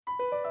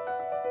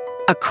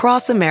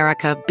Across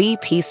America,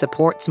 BP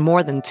supports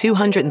more than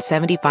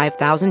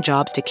 275,000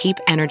 jobs to keep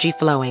energy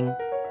flowing.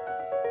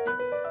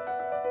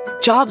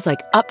 Jobs like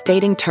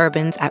updating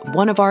turbines at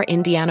one of our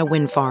Indiana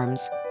wind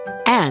farms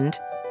and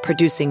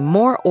producing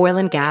more oil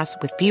and gas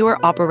with fewer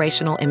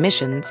operational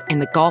emissions in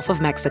the Gulf of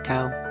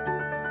Mexico.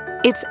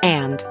 It's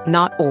and,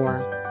 not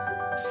or.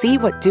 See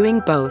what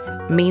doing both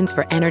means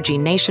for energy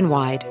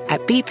nationwide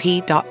at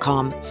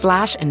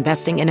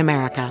bp.com/investing in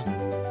America.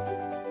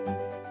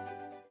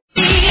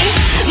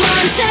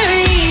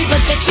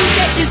 But the key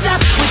catches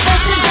up with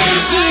us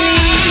eventually.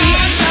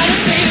 Try to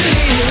stay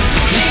clear,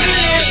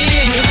 maybe let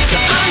live.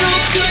 I know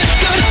good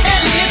at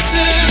lip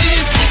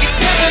service. It's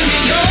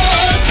definitely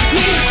yours.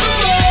 Need some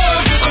more.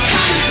 I'm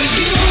coming for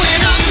you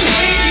and I'm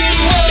making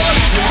war.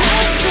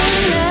 That's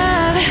the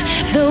love,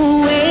 the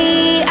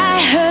way I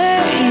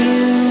hurt you.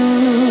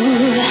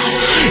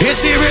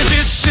 It's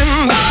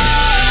irresistible.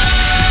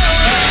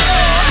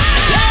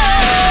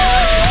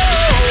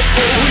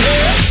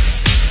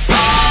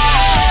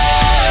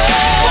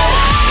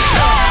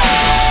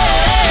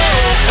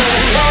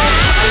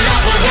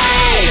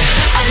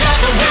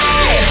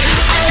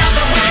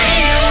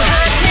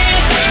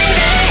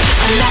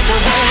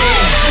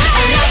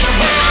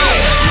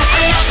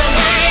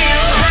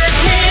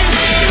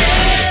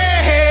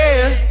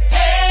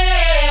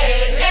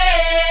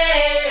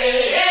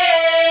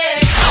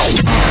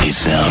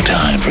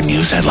 For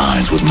news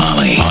headlines with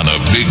Molly on the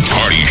Big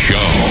Party Show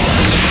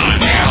on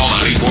Channel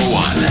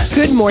 94.1.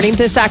 Good morning.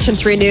 This Action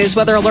 3 News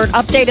Weather Alert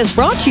update is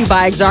brought to you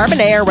by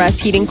Exarban ARS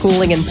Heating,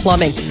 Cooling, and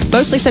Plumbing.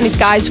 Mostly sunny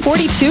skies,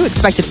 42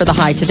 expected for the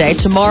high today.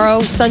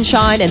 Tomorrow,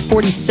 sunshine and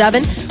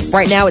 47.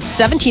 Right now, it's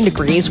 17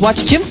 degrees. Watch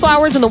Jim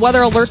Flowers and the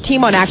Weather Alert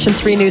team on Action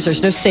 3 News.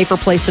 There's no safer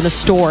place in a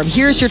storm.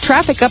 Here's your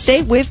traffic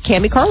update with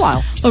Cammie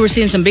Carlisle. Well, we're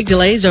seeing some big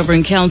delays over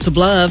in Council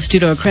Bluffs due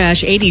to a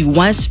crash 80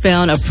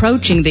 westbound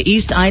approaching the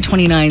East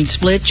I-29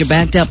 split. You're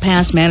backed up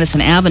past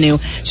Madison Avenue.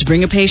 So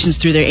bring your patience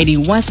through there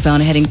 80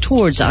 westbound heading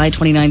towards the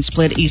I-29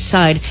 split east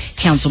side,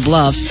 Council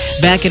Bluffs.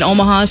 Back in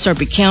Omaha,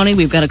 Sarpy County,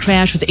 we've got a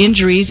crash with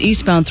injuries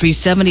eastbound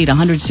 370 to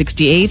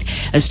 168th.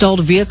 A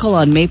stalled vehicle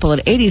on Maple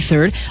at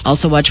 83rd.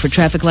 Also watch for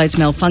traffic lights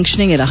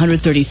malfunctioning at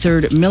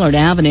 133rd Millard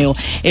Avenue.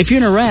 If you're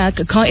in a wreck,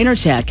 call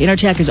Intertech.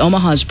 Intertech is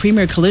Omaha's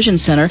premier collision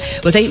center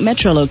with 8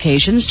 metro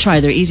locations. Try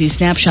their easy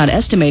snapshot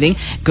estimating.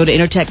 Go to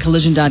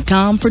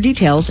intertechcollision.com for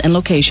details and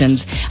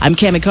locations. I'm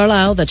Cammie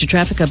Carlisle. That's your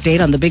traffic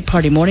update on the Big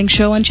Party Morning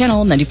Show on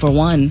Channel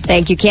 94.1.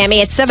 Thank you,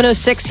 Cammie. It's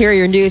 7:06. Here are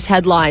your news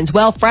headlines.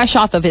 Well, fresh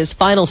off of his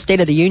final State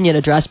of the Union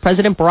address,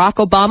 President Barack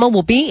Obama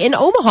will be in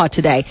Omaha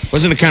today.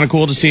 Wasn't it kind of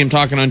cool to see him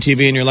talking on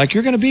TV and you're like,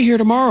 you're going to be here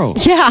tomorrow?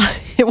 Yeah,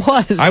 it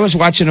was. I was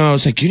watching and I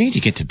was like, you need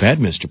to get to bed,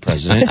 Mr.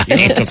 President. You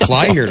need to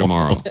fly here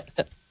tomorrow.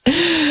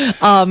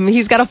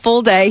 He's got a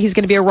full day. He's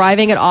going to be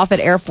arriving at Offutt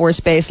Air Force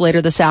Base later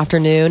this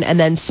afternoon and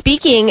then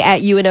speaking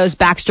at UNO's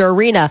Baxter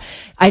Arena.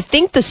 I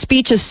think the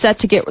speech is set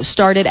to get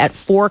started at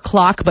 4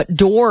 o'clock, but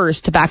doors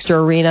to Baxter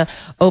Arena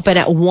open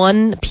at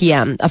 1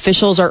 p.m.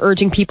 Officials are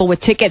urging people with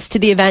tickets to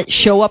the event,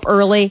 show up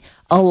early,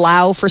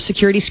 allow for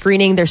security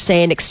screening. They're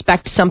saying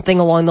expect something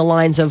along the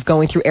lines of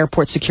going through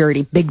airport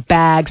security, big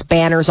bags,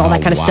 banners, all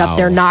that kind of stuff.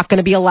 They're not going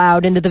to be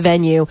allowed into the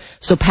venue.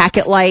 So pack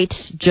it light,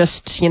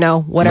 just,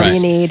 whatever you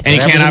need. And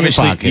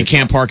you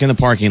can't park in the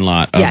parking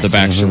lot of the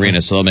Baxter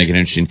Arena, so they'll make it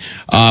interesting.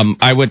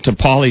 I went to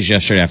Paulie's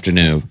yesterday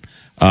afternoon.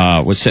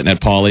 Was sitting at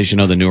Paulie's,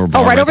 the newer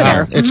bar. Oh, right over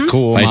there. It's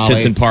cool. By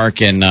Stinson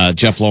Park and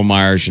Jeff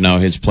Lohmeyer's,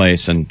 his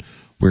place. And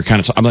we're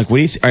kind of, I'm like, what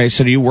do you I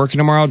said, are you working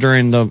tomorrow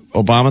during the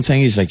Obama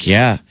thing? He's like,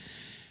 yeah.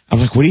 I'm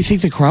like, what do you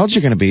think the crowds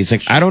are going to be? He's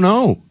like, I don't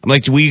know. I'm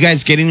like, will you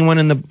guys get anyone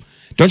in the...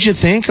 Don't you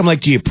think? I'm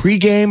like, do you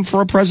pregame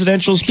for a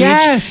presidential speech?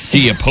 Yes. Do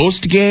you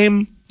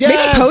postgame? Yes.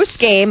 Maybe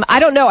postgame. I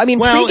don't know. I mean,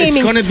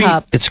 pregaming's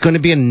tough. It's going to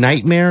be a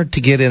nightmare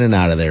to get in and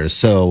out of there.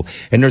 So,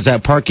 and there's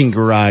that parking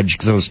garage,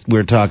 because we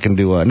were talking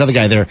to another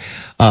guy there.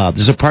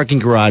 There's a parking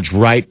garage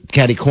right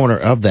catty corner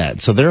of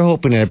that. So they're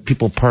hoping that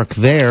people park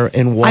there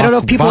and walk by. I don't know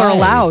if people are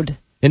allowed.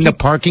 In the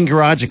parking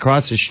garage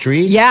across the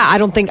street? Yeah, I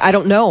don't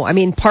know. I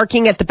mean,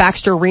 parking at the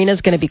Baxter Arena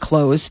is going to be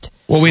closed.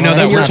 Well, we know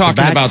that we're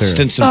talking about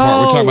Stinson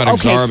Park. We're talking about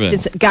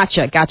Exarban.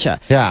 Gotcha.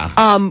 Yeah.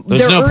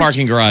 There's no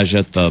parking garage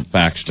at the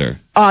Baxter.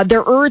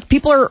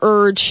 People are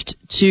urged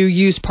to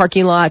use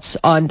parking lots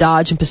on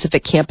Dodge and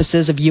Pacific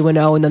campuses of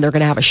UNO, and then they're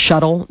going to have a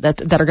shuttle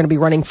that are going to be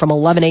running from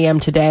 11 a.m.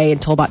 today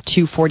until about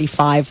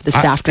 2:45 this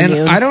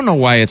afternoon. And I don't know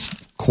why it's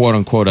quote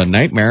unquote a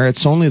nightmare.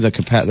 It's only the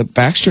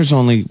Baxter's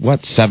only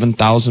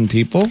 7,000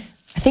 people.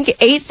 I think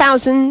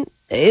 8,000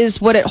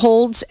 is what it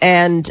holds,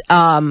 and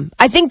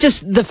I think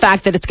just the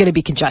fact that it's going to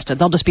be congested.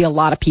 There'll just be a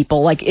lot of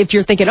people. Like, if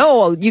you're thinking,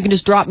 you can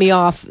just drop me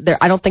off there,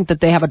 I don't think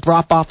that they have a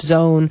drop-off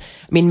zone.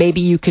 I mean,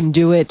 maybe you can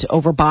do it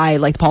over by,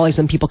 like, Paulie's,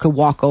 and people could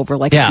walk over,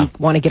 if you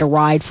want to get a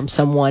ride from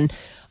someone.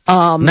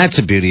 And that's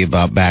the beauty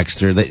about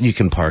Baxter, that you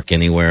can park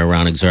anywhere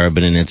around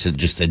Exarban, and it's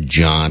just a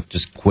jaunt,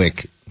 just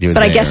quick.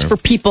 But I guess for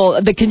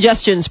people, the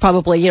congestion's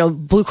probably,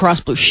 Blue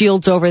Cross Blue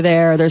Shield's over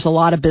there. There's a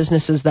lot of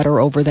businesses that are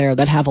over there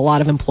that have a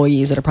lot of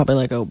employees that are probably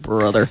like, oh,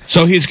 brother.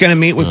 So he's going to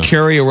meet with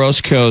Carrie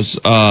Orozco's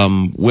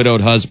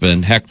widowed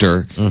husband,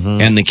 Hector,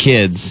 and the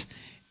kids,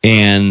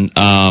 and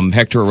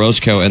Hector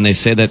Orozco, and they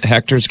say that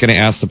Hector's going to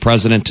ask the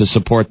president to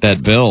support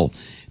that bill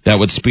that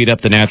would speed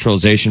up the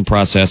naturalization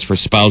process for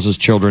spouses,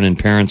 children, and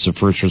parents of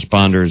first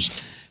responders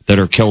that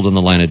are killed in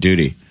the line of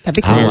duty. That'd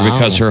be cool.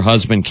 Because her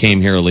husband came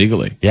here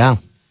illegally. Yeah.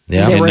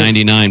 In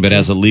 99, but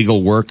has a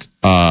legal work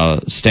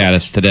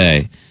status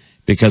today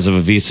because of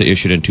a visa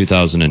issued in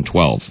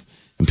 2012.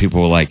 And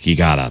people were like, you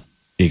gotta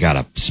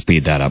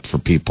speed that up for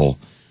people.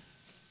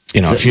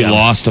 If you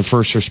lost a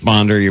first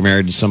responder, you're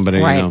married to somebody,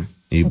 right.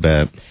 You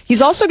bet.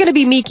 He's also going to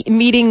be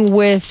meeting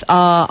with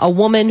a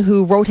woman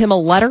who wrote him a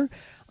letter.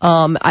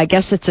 I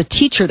guess it's a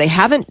teacher. They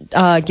haven't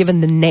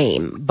given the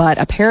name, but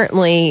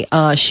apparently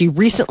she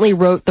recently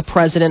wrote the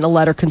president a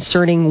letter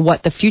concerning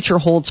what the future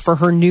holds for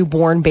her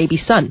newborn baby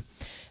son.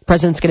 The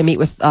president's going to meet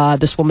with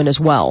this woman as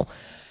well.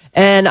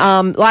 And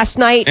last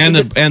night... And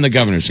the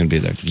governor's going to be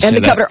there. And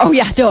the governor. Oh,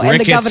 yeah. No, and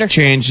the governor. Ricketts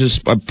changes.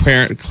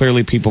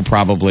 Clearly, people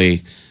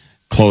probably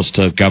close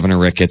to Governor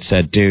Ricketts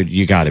said, dude,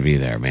 you got to be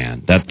there,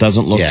 man. That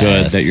doesn't look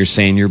good that you're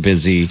saying you're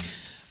busy.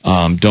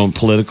 Don't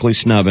politically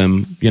snub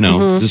him.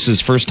 This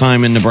is first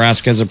time in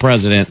Nebraska as a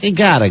president. You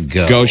gotta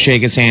go. Go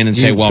shake his hand and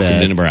say,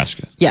 welcome to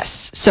Nebraska.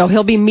 Yes. So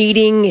he'll be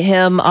meeting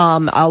him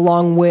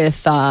along with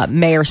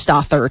Mayor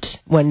Stothert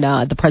when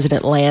the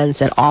president lands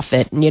at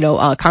Offutt.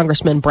 And,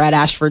 Congressman Brad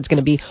Ashford's going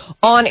to be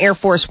on Air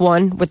Force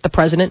One with the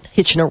president,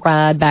 hitching a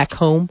ride back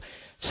home.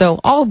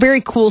 So all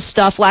very cool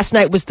stuff. Last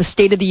night was the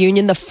State of the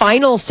Union, the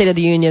final State of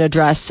the Union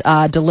address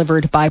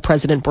delivered by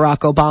President Barack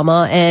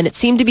Obama. And it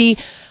seemed to be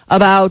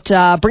about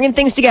bringing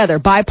things together,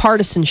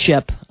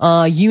 bipartisanship,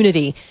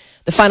 unity.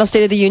 The final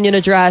State of the Union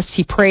address,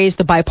 he praised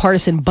the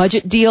bipartisan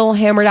budget deal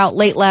hammered out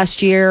late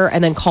last year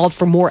and then called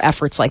for more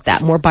efforts like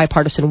that, more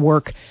bipartisan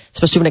work,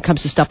 especially when it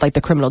comes to stuff like the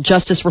criminal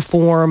justice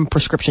reform,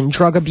 prescription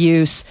drug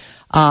abuse.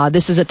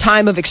 This is a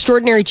time of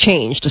extraordinary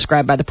change,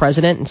 described by the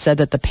president, and said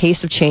that the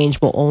pace of change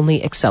will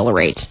only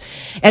accelerate.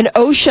 And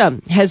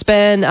OSHA has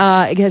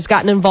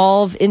gotten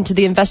involved into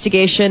the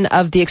investigation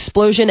of the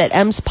explosion at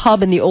M's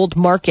Pub in the Old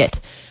Market.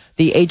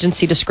 The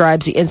agency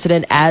describes the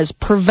incident as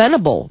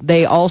preventable.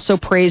 They also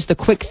praised the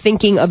quick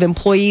thinking of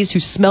employees who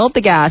smelled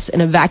the gas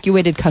and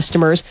evacuated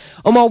customers.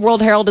 Omaha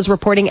World Herald is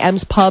reporting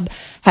M's Pub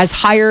has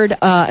hired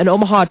an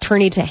Omaha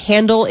attorney to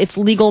handle its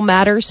legal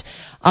matters.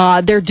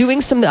 They're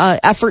doing some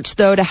efforts,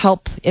 though, to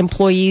help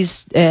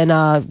employees and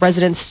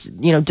residents,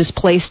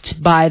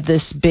 displaced by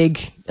this big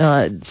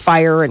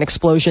fire and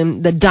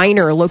explosion. The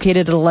diner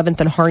located at 11th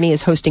and Harney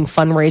is hosting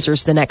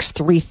fundraisers the next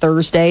 3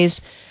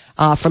 Thursdays.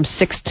 From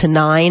 6 to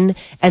 9,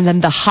 and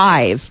then the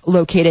Hive,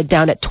 located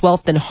down at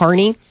 12th and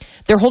Harney,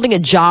 they're holding a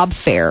job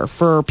fair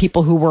for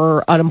people who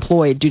were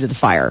unemployed due to the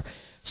fire.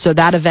 So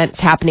that event's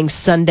happening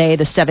Sunday,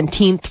 the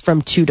 17th,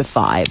 from 2 to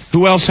 5.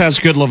 Who else has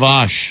good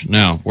lavash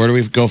now? Where do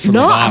we go for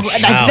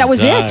lavash? That was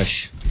it.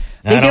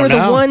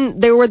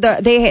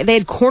 They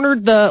had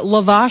cornered the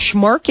lavash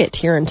market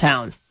here in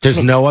town. There's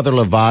no other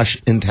lavash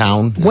in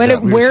town.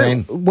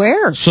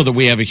 Where? So that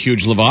we have a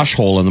huge lavash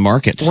hole in the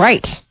market.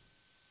 Right.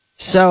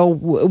 So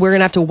we're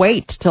going to have to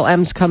wait till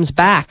Ems comes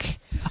back.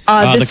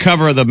 The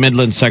cover of the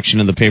Midland section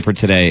of the paper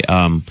today,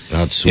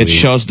 it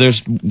shows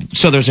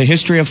there's a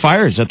history of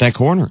fires at that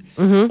corner,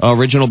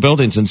 original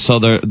buildings. And so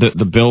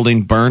the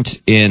building burnt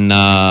in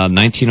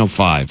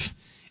 1905.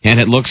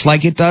 And it looks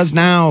like it does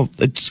now.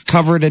 It's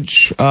covered and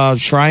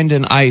shrined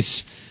in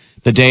ice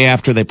the day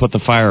after they put the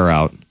fire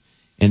out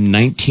in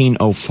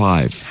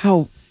 1905.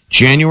 How?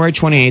 January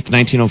 28th,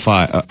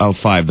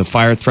 1905, the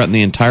fire threatened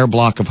the entire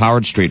block of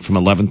Howard Street from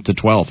 11th to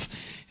 12th,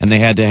 and they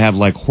had to have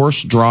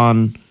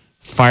horse-drawn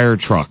fire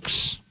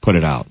trucks put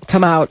it out.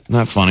 Come out. Isn't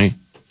that funny?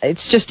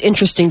 It's just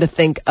interesting to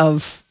think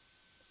of,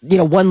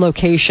 one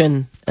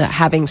location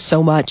having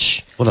so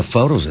much. Well, the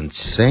photo's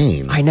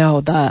insane. I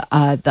know,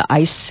 the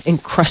ice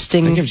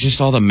encrusting. I think it's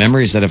just all the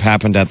memories that have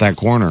happened at that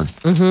corner.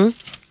 Mm-hmm.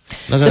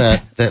 Look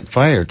at that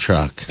fire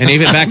truck. And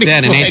even back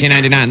then, in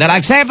 1899, they're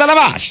like, save the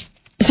lavash!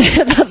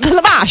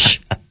 The lavash.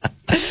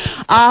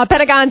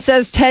 Pentagon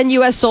says 10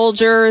 U.S.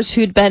 soldiers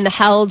who'd been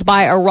held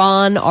by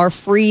Iran are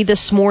free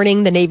this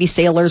morning. The Navy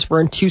sailors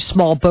were in 2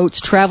 small boats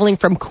traveling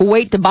from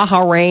Kuwait to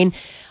Bahrain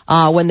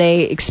when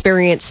they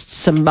experienced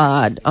some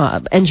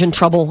engine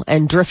trouble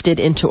and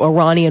drifted into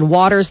Iranian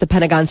waters. The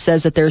Pentagon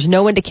says that there's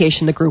no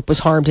indication the group was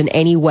harmed in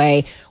any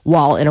way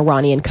while in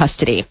Iranian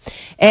custody.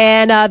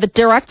 And the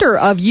director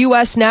of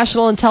U.S.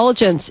 National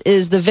Intelligence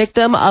is the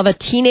victim of a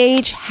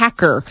teenage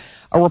hacker.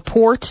 A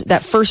report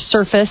that first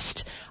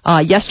surfaced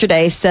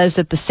yesterday says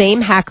that the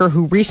same hacker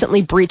who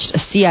recently breached a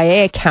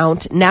CIA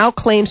account now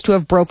claims to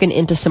have broken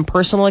into some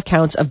personal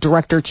accounts of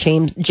director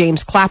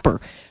James Clapper.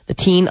 The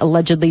teen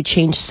allegedly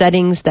changed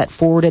settings that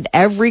forwarded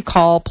every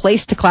call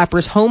placed to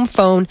Clapper's home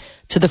phone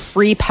to the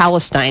Free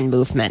Palestine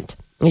movement.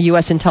 A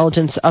U.S.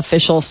 intelligence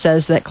official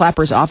says that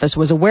Clapper's office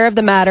was aware of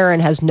the matter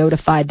and has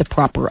notified the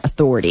proper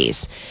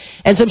authorities.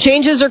 And some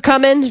changes are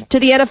coming to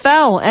the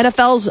NFL.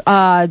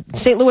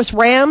 NFL's St. Louis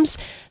Rams,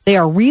 they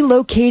are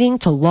relocating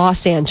to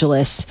Los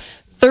Angeles.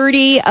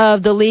 30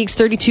 of the league's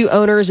 32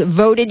 owners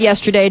voted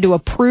yesterday to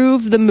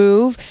approve the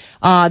move.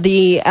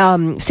 The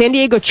San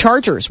Diego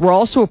Chargers were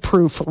also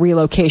approved for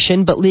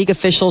relocation, but league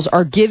officials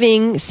are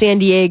giving San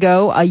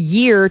Diego a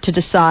year to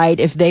decide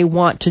if they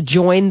want to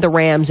join the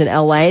Rams in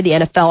L.A. The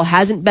NFL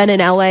hasn't been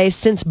in L.A.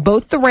 since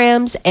both the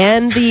Rams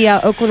and the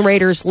Oakland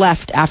Raiders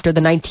left after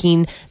the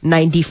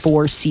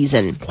 1994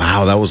 season.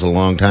 Wow, that was a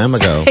long time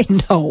ago. I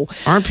know.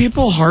 Aren't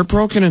people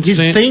heartbroken and You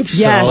saying? think so?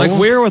 Yes. Like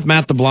we were with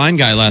Matt the blind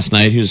guy last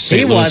night, who's a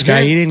St. Louis wasn't.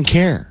 guy. He didn't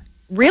care.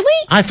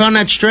 Really? I found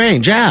that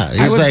strange. Yeah, he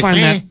I was would like, find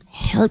 "Eh." that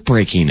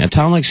heartbreaking. A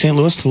town like St.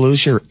 Louis to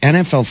lose your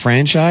NFL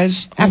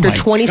franchise After oh my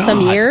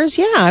 20-some God. years?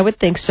 Yeah, I would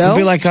think so. It'd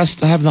be like us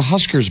to have the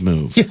Huskers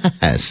move.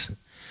 Yes.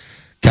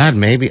 God,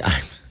 maybe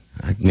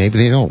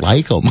they don't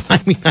like him. I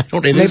mean, I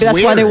don't. Maybe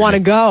that's why they want to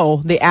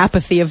go, the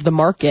apathy of the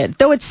market.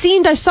 Though it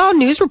seemed, I saw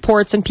news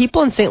reports and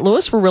people in St.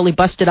 Louis were really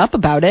busted up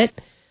about it.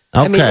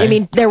 Okay. I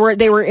mean, they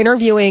were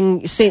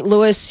interviewing St.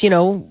 Louis,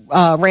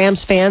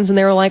 Rams fans, and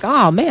they were like,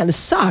 "Oh man,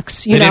 this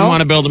sucks." They didn't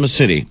want to build them a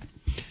city.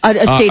 A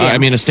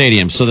stadium. A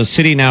stadium. So the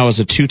city now is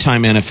a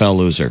 2-time NFL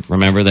loser.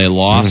 Remember, they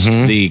lost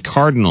the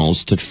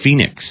Cardinals to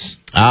Phoenix.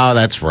 Oh,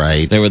 that's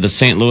right. They were the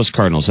St. Louis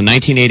Cardinals. In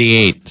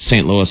 1988,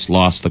 St. Louis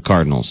lost the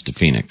Cardinals to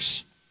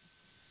Phoenix.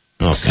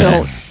 Okay.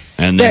 So,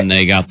 And then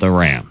they got the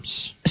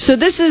Rams. So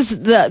this is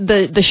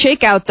the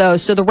shakeout, though.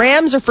 So the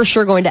Rams are for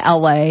sure going to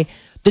L.A.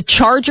 The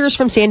Chargers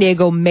from San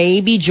Diego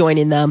may be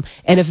joining them.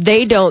 And if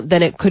they don't,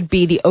 then it could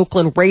be the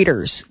Oakland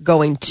Raiders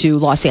going to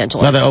Los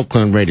Angeles. Well, the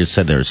Oakland Raiders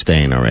said they were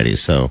staying already,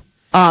 so.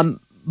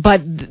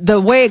 But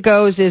the way it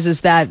goes is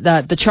that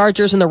the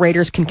Chargers and the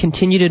Raiders can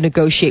continue to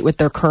negotiate with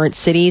their current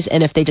cities,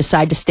 and if they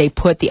decide to stay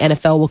put, the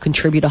NFL will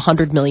contribute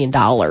 $100 million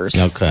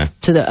Okay.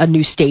 to a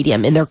new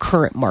stadium in their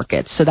current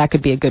markets. So that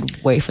could be a good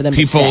way for them to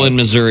stay. People in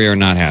Missouri are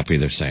not happy,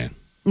 they're saying.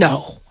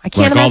 No, I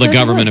can't Like all the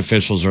imagine government that.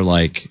 officials are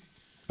like,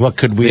 What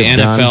could we the have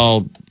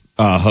done?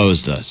 NFL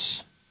hosed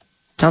us.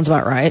 Sounds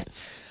about right.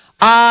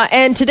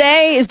 And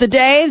today is the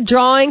day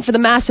drawing for the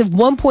massive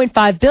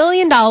 $1.5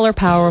 billion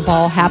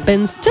Powerball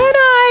happens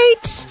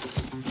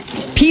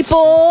tonight.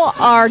 People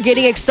are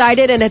getting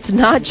excited, and it's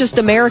not just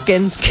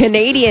Americans.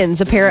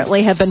 Canadians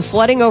apparently have been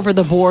flooding over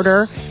the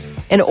border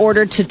in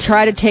order to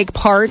try to take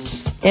part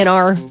in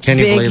our Can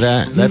you big believe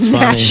that? That's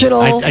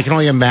national. funny. I can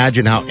only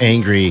imagine how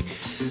angry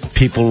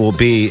people will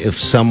be if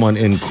someone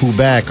in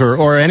Quebec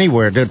or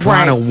anywhere, they're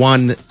trying Right. to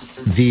won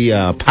the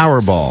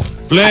Powerball.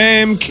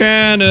 Blame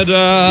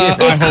Canada.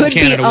 It I hope could be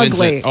Canada wins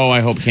ugly. it. Oh,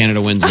 I hope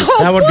Canada wins it.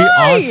 Oh, That would be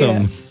boy!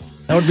 awesome.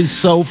 That would be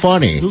so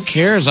funny. Who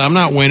cares? I'm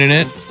not winning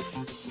it.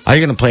 Are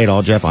you going to play it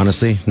all, Jeff,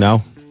 honestly? No?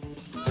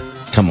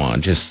 Come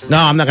on, no,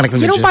 I'm not going to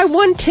convince You you. don't buy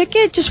one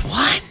ticket, just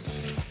one.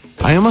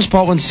 I almost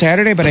bought one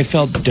Saturday, but I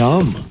felt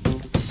dumb.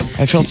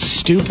 I felt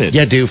stupid.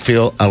 You do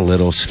feel a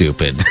little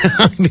stupid.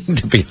 I mean,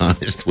 to be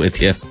honest with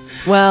you.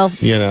 Well,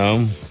 You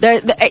know?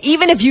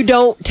 even if you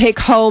don't take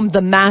home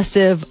the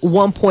massive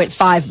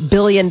 $1.5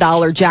 billion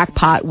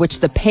jackpot, which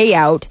the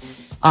payout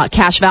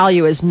cash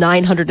value is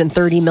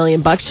 $930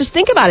 million, just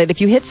think about it. If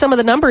you hit some of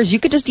the numbers, you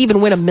could just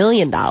even win $1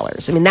 million. I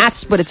mean,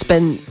 that's what it's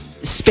been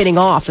spinning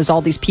off, is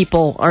all these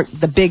people aren't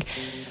the big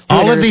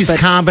All of winners, these but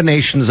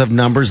combinations of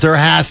numbers, there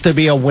has to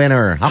be a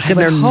winner. How can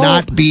would there hope.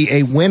 not be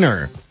a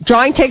winner?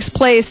 drawing takes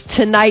place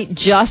tonight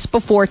just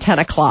before 10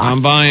 o'clock.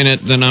 I'm buying it,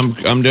 then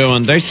I'm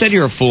doing. They said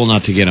you're a fool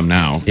not to get them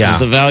now. 'Cause Yeah.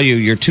 the value,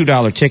 your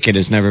 $2 ticket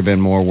has never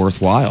been more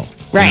worthwhile.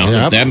 Right. You know,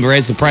 Yep. if they haven't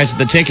raised the price of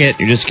the ticket,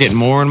 you're just getting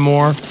more and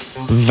more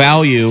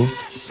value.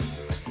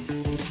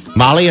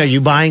 Molly, are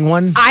you buying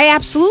one? I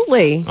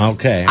absolutely.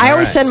 Okay. I all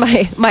always right. send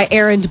my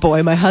errand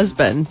boy, my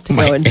husband, to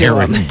My go and do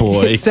errand them.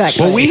 boy.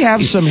 Exactly. Well, we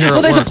have some here Well,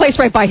 at there's work. a place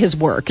right by his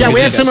work. Yeah,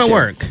 we have do. some at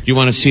work. Do you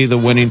want to see the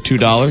winning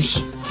 $2?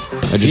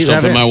 I just You have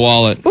opened it? my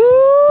wallet.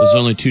 Ooh, There's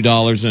only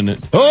 $2 in it.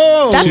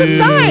 Oh! That's a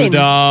sign.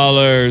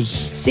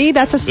 $2. see,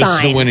 that's a This is the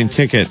sign. winning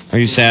ticket. Are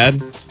you sad?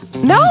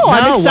 No,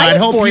 I'm No, excited I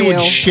hope for you you.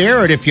 would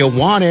share it if you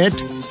want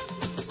it.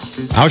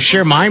 I'll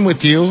share mine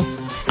with you.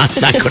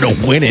 I'm not going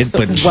to win it,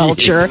 but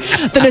Welcher,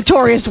 the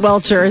notorious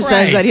Welcher,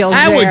 says that he'll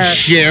I share. would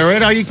share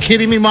it. Are you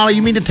kidding me, Molly?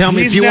 You mean to tell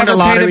me He's if you won the never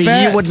paid a lottery,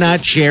 bet. you would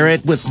not share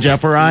it with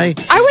Jeff or I?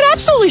 I would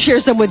absolutely share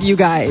some with you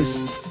guys.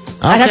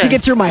 I'd have to Okay.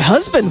 get through my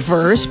husband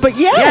first, but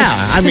yes.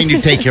 Yeah, I mean,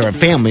 you take care of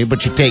family,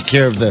 but you take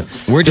care of the.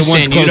 We're just the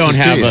ones saying you don't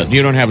closest have to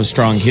you don't have a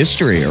strong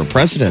history or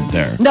precedent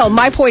there. No,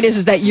 my point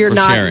is that you're For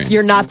not sharing.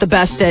 you're not the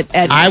best at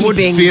I would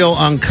keeping. feel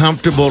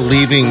uncomfortable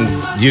leaving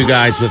you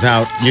guys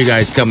without you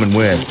guys coming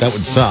with. That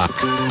would suck.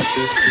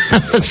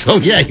 So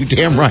yeah, you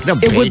damn right. I'm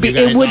it paying would be you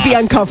guys it would be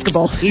off.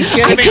 uncomfortable. I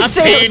mean, I'm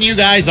paying you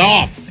guys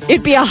off.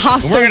 It'd be a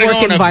hostile We're gonna work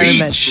go on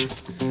environment. a beach.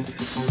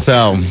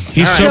 So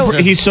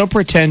He's so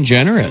pretend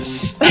generous.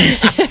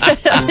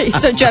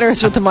 He's so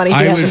generous with the money he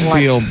I has would in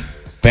life. feel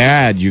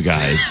bad, you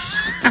guys,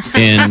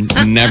 in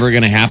never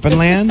gonna happen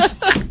land.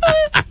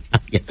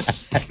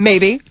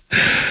 Maybe.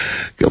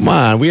 Come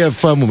on, we have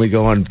fun when we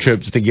go on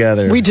trips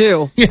together. We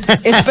do. Yeah,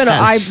 It's been.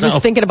 I so-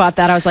 was thinking about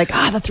that. I was like,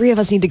 the three of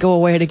us need to go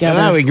away together.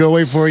 Yeah, we can go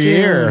away for a Soon.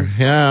 year.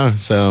 Yeah,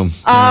 so. all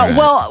right.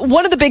 Well,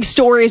 one of the big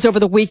stories over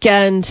the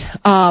weekend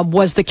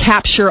was the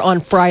capture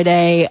on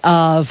Friday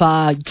of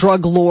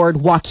drug lord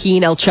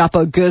Joaquin El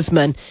Chapo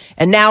Guzman.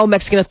 And now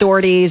Mexican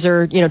authorities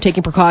are,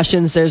 taking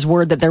precautions. There's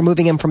word that they're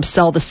moving him from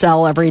cell to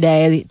cell every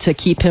day to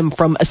keep him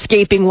from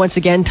escaping once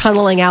again,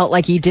 tunneling out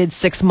like he did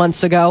 6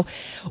 months ago.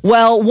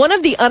 Well, one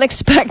of the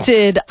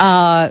unexpected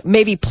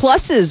maybe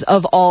pluses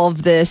of all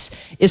of this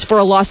is for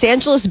a Los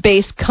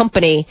Angeles-based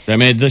company. They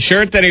made the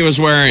shirt that he was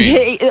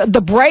wearing.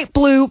 The bright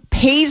blue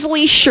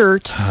paisley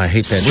shirt I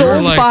hate that.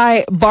 sold like-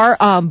 by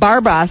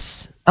Barabas.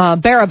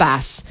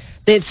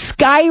 It's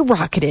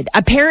skyrocketed.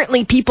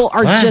 Apparently, people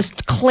are What?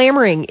 just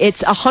clamoring.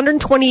 It's a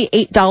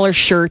 $128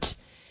 shirt.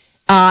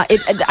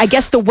 I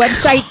guess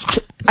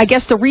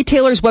the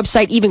retailer's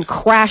website even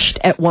crashed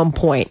at one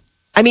point.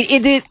 I mean,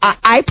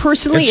 I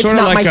personally, it's sort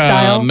of not like my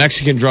style. a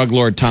Mexican drug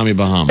lord Tommy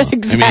Bahama. I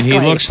mean, Exactly.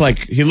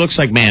 he looks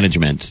like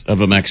management of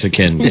a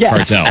Mexican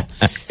Yes. cartel.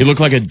 He looked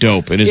like a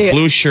dope in his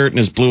blue shirt and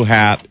his blue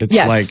hat. It's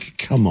Yes. like,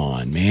 come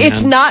on, man.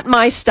 It's not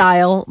my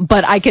style,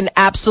 but I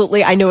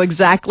know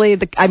exactly.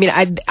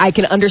 I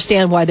can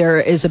understand why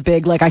there is a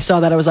big, I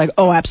saw that, I was like,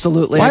 oh,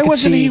 absolutely. I Why could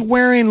wasn't see. he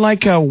wearing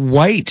like a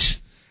white?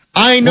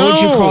 I know. What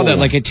would you call that?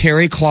 Like a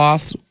terry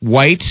cloth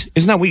white?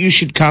 Isn't that what you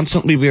should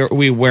constantly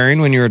be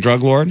wearing when you're a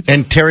drug lord?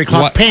 And terry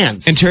cloth What-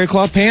 pants. And terry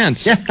cloth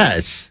pants.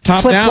 Yes.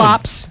 Top down.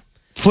 Flip-flops,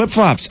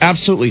 Flip-flops.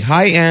 Absolutely.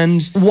 High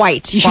end.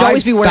 white. You should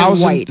always be wearing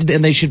 5,000 white.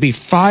 And they should be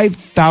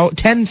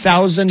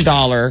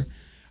 $10,000.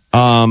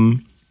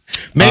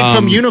 Made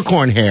from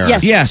unicorn hair.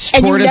 Yes. Yes.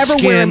 And you tortoise never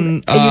wear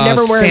 'em- skin, and you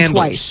never wear 'em sandals.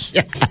 twice.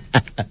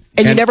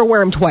 And you never wear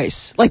them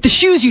twice. Like the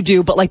shoes you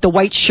do, but like the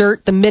white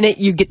shirt, the minute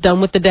you get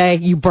done with the day,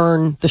 you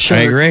burn the shirt.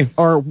 I agree.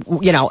 Or,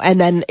 and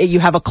then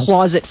you have a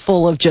closet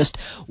full of just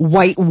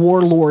white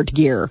warlord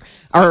gear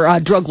or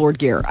drug lord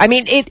gear. I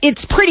mean,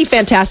 it's pretty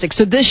fantastic.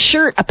 So this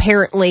shirt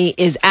apparently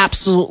is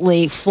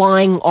absolutely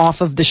flying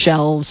off of the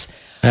shelves.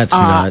 That's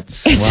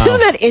nuts. Isn't Wow.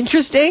 that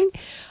interesting?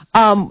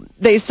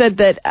 They said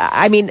that,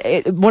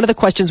 one of the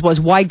questions was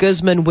why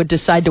Guzman would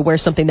decide to wear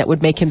something that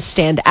would make him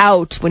stand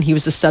out when he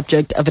was the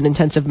subject of an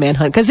intensive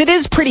manhunt. Because it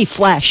is pretty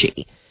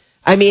flashy.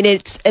 I mean,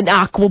 it's an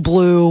aqua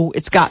blue.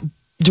 It's got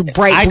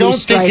bright I blue don't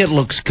stripes. think it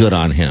looks good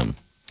on him.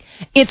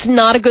 It's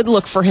not a good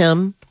look for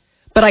him.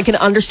 But I can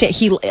understand.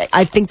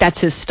 I think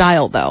that's his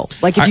style, though.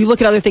 Like, if you look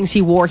at other things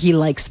he wore, he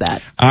likes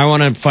that. I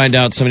want to find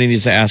out. Somebody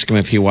needs to ask him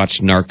if he watched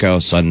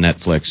Narcos on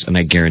Netflix, and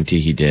I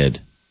guarantee he did.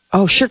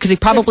 Oh, sure, because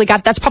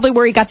that's probably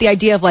where he got the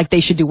idea of, they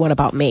should do One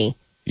About Me.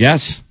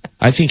 Yes.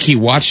 I think he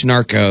watched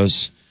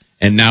Narcos,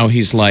 and now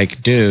he's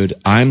like, dude,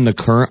 I'm that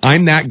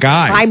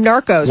guy. I'm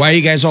Narcos. Why are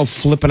you guys all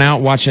flipping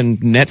out watching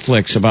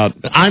Netflix about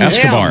I'm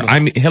Escobar?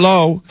 him.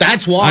 Hello.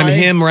 That's why. I'm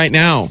him right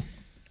now.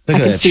 Look I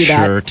at can that see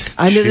shirt. that.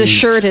 Under the Jeez.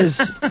 shirt is,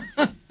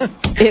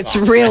 it's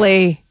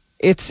really,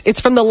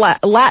 it's from the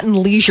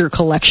Latin Leisure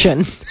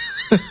collection.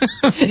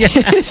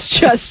 It's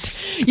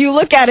just, you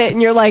look at it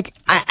and you're like,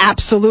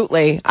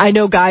 absolutely. I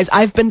know guys,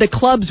 I've been to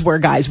clubs where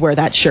guys wear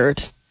that shirt.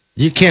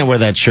 You can't wear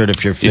that shirt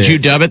if you're fit. Did you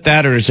dub it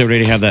that, or does it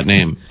already have that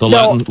name? The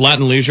No.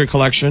 Latin Leisure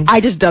Collection?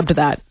 I just dubbed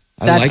that.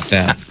 I like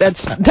that.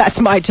 That's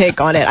my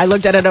take on it. I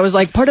looked at it and I was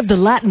like, part of the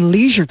Latin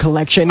Leisure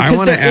collection. I 'cause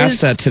want to there ask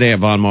is- that today at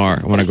Von Mar.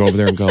 I want to go over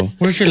there and go,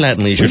 Where's your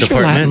Latin leisure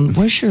department?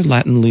 Where's your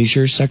Latin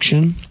Leisure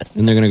section?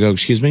 And they're going to go,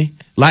 excuse me?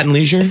 Latin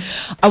Leisure?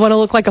 I want to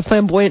look like a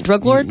flamboyant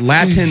drug lord.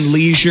 Latin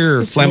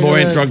Leisure,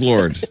 flamboyant drug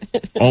lord.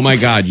 Oh my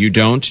God, you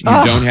don't? You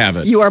don't have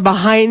it. You are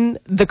behind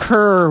the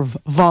curve,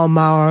 Von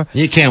Mauer.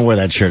 You can't wear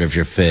that shirt if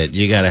you're fit.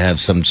 You got to have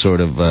some sort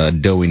of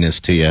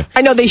doughiness to you.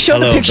 I know they show A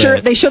the little picture.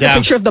 bit. They show the Yeah.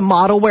 picture of the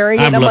model wearing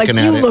it. I'm I'm like,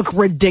 looking you at it. look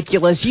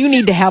ridiculous. You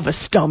need to have a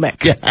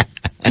stomach. Yeah.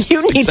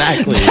 You need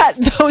Exactly.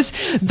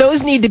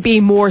 those need to be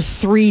more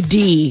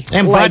 3D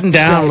And like button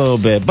down a stripes. little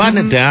bit.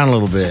 Button it down a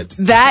little bit.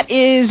 That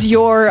is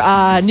your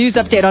news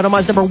update on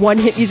Omaha's number one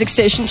hit music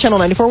station, Channel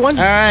 94.1.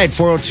 All right,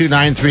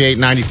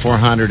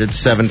 402-938-9400. It's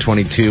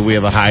 722. We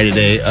have a high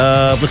today.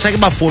 Looks like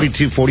about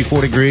 42,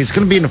 44 degrees. It's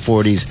going to be in the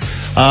 40s.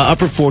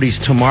 Upper 40s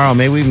tomorrow.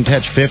 Maybe we even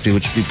touch 50,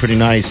 which would be pretty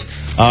nice.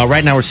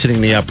 Right now we're sitting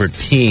in the upper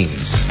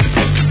teens.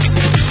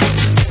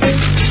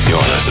 You're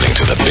listening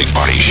to The Big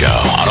Party Show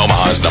on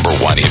Omaha's number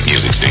one hit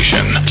music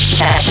station.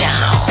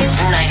 Channel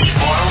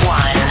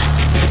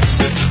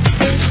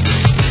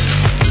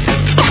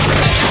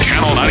 94.1.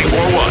 Channel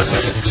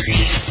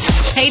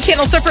 94.1. Hey,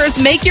 Channel Surfers,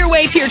 make your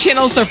way to your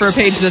Channel Surfer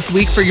page this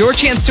week for your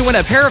chance to win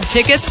a pair of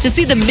tickets to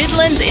see the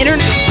Midlands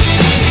Internet.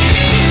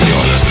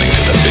 You're listening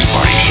to The Big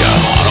Party Show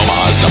on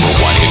Omaha's number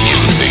one hit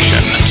music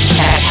station.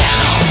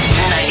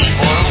 Channel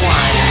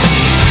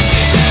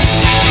 94.1.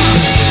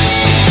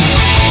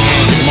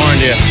 Good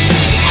morning to you.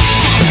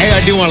 Hey,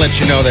 I do want to let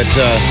you know that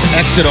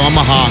Exit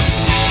Omaha,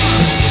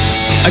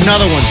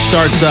 another one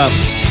starts up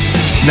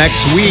next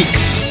week.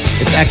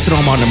 It's Exit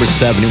Omaha number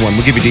 71.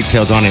 We'll give you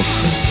details on it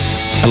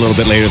a little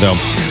bit later, though.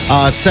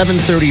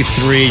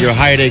 7:33. Your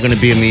high day going to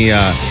be in the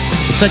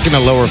It's like in the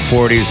lower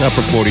 40s,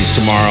 upper 40s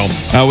tomorrow.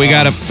 We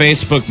got a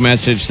Facebook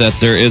message that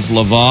there is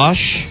lavash.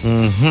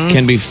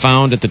 Can be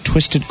found at the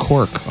Twisted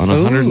Cork on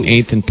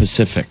 108th and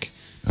Pacific.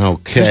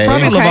 Okay. There's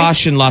probably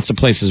lavash in lots of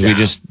places. We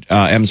just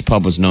M's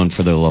Pub was known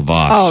for their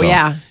lavash. Oh, so.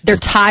 yeah. Their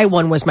Thai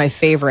one was my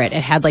favorite.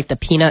 It had like the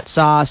peanut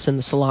sauce and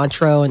the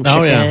cilantro and chicken.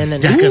 Oh, yeah.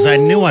 And, Because I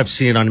knew I've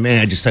seen it on me.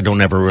 I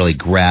don't ever really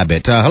grab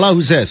it. Hello,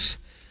 who's this?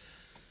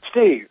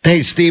 Steve.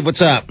 Hey, Steve,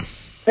 what's up?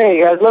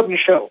 Hey, guys, love your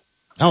show.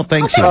 Oh,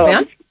 thanks, Thanks,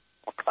 man.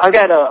 I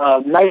got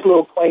a nice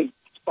little quaint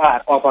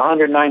spot off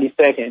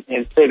 192nd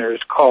in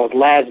Centers called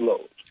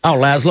Laszlo's. Oh,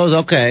 Laszlo's?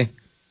 Okay.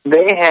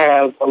 They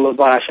have a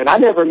lavash, and I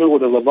never knew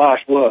what a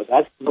lavash was.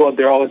 I go up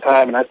there all the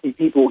time, and I see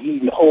people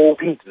eating whole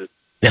pizzas.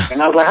 Yeah.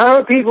 And I was like, how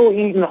are people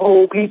eating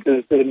whole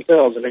pizzas to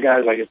themselves? And the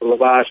guy's like, it's a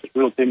lavash, it's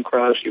real thin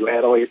crust, you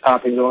add all your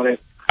toppings on it.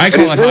 I And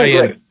call it's it really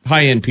great.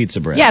 high-end pizza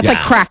bread. Yeah, it's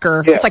like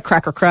cracker. Yeah. It's like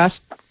cracker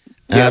crust.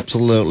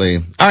 Absolutely.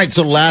 All right,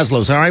 so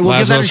Laszlo's. All right, we'll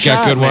give that a Laszlo's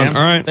got shot, a good one. man.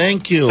 All right.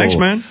 Thank you. Thanks,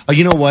 man. Oh,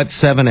 you know what?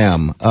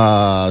 7M.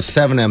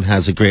 7M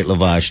has a great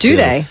lavash, Do too.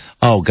 they?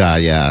 Oh,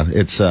 God, yeah.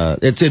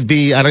 It'd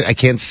be, I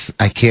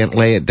can't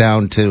lay it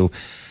down to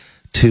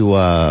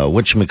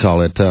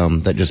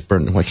whatchamacallit, that just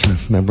burnt, I can't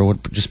remember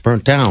what just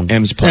burnt down.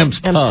 M's Pub. M's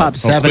M's Pub.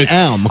 Pub.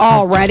 7M.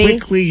 Already? How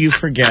quickly you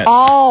forget.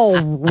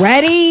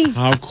 Already?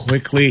 How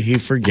quickly he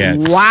forgets.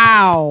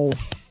 Wow.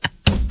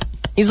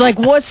 He's like,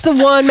 what's the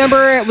one?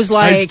 Remember, it was I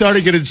like...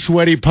 started getting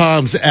sweaty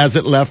palms as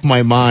it left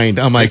my mind.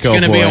 I'm like, It's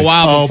going to be a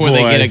while before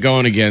they boy. get it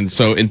going again.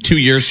 So in 2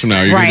 years from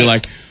now, you're going to be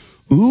Right. like,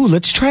 ooh,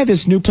 let's try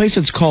this new place.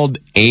 It's called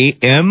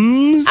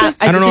AM's.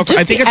 I don't know. is it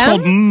I think just it's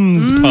called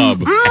M's Pub.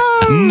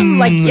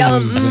 like,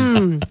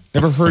 yum.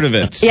 Never heard of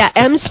it. Yeah,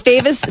 M's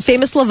famous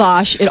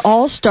lavash. It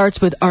all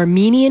starts with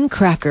Armenian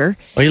cracker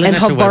Oh, you and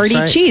looking at the Havarti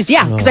website? cheese.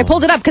 Yeah, because I Oh.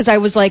 pulled it up because I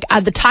was like,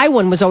 the Thai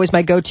one was always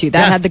my go-to. That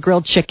Yeah. had the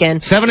grilled chicken.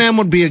 7M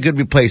would be a good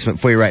replacement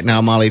for you right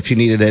now, Molly, if you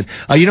needed it.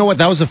 You know what?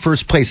 That was the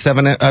first place,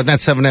 not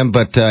 7M,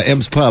 but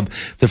M's Pub,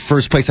 the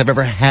first place I've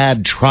ever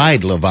had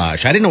tried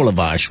lavash. I didn't know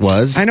lavash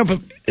was. I know, but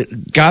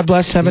God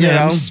bless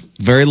 7M's.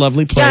 Very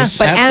lovely place.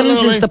 Yeah, but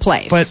Absolutely. M's is the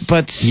place.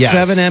 But Yes.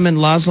 7M and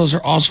Laszlo's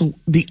are also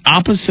the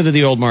opposite of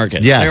the old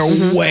market. Yes.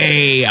 They're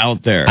way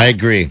out there. I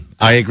agree.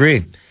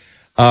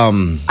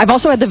 I've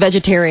also had the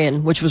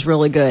vegetarian, which was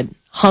really good.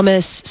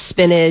 Hummus,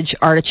 spinach,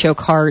 artichoke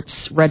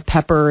hearts, red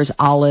peppers,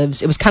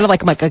 olives. It was kind of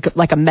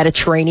like a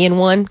Mediterranean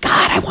one.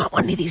 God, I want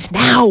one of these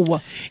now.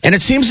 And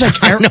it seems like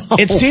I know.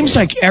 it seems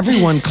like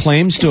everyone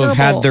claims to have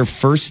had Terrible. their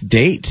first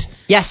date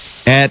Yes.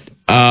 at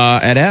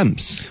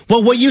M's.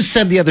 Well, what you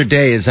said the other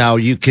day is how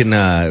you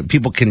can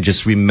people can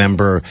just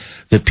remember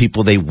the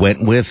people they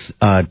went with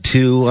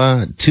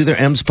to their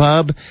M's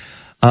Pub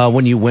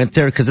when you went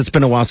there, because it's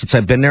been a while since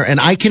I've been there, and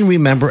I can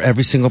remember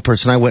every single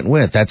person I went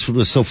with. That's what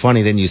was so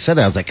funny. Then you said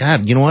that, I was like,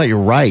 God, you know what?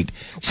 You're right.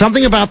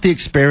 Something about the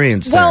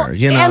experience Well, there.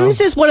 You know, M's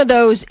is one of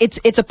those.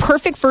 It's a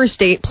perfect first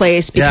date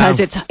place because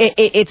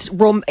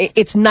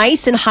it's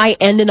nice and high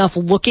end enough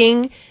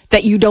looking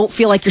that you don't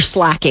feel like you're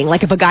slacking.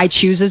 Like if a guy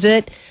chooses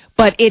it.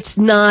 But it's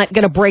not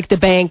going to break the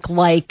bank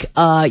like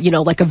a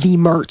V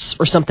Mertz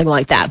or something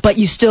like that. But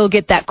you still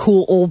get that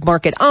cool old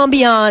market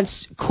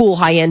ambiance, cool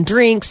high-end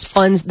drinks,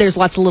 fun. There's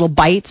lots of little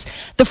bites.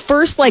 The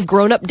first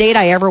grown-up date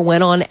I ever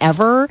went on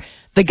ever,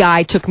 the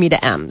guy took me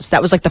to M's.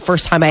 That was the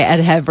first time I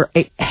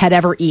had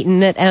ever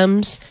eaten at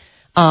M's.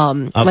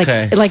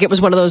 Okay. Like it was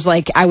one of those,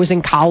 I was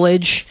in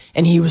college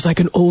and he was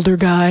an older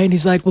guy and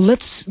he's like, well,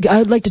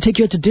 I'd like to take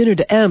you out to dinner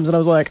to M's. And I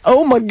was like,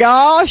 oh my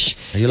gosh,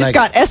 it's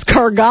got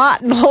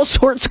escargot and all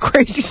sorts of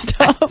crazy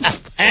stuff.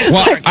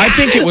 Well, I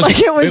think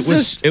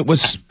it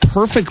was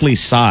perfectly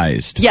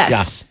sized. Yes.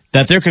 Yeah.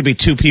 That there could be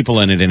two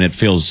people in it and it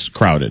feels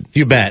crowded.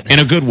 you bet. In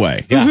a good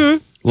way. Yeah.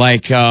 I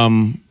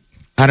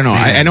don't know.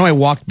 I know I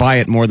walked by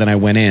it more than I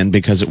went in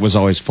because it was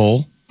always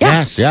full.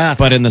 Yeah. Yes, yeah.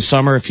 But in the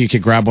summer, if you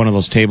could grab one of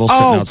those tables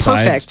sitting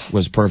outside, perfect.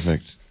 was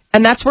perfect.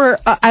 And that's where,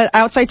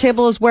 outside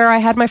table is where I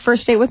had my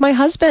first date with my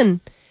husband.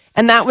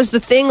 And that was the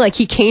thing.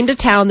 He came to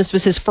town. This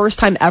was his first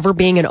time ever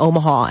being in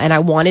Omaha. And I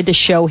wanted to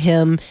show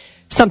him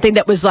something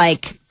that was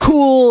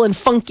cool and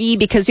funky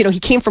because, he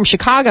came from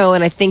Chicago.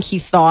 And I think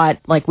he thought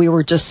we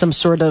were just some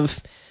sort of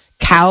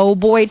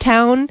cowboy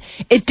town.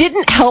 It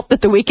didn't help that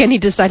the weekend he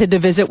decided to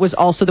visit was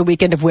also the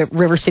weekend of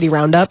River City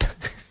Roundup.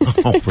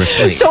 Oh,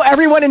 really? So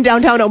everyone in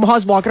downtown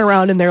Omaha's walking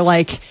around in their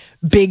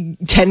big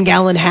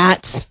 10-gallon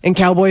hats and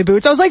cowboy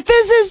boots. I was like,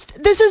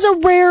 this is a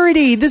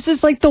rarity. This is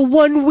the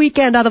one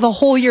weekend out of the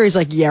whole year. He's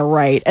like, yeah,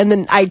 right. And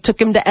then I took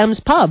him to M's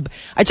Pub.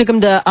 I took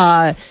him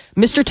to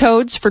Mr.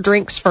 Toad's for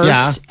drinks first.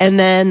 Yeah. And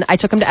then I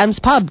took him to M's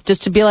Pub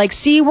just to be like,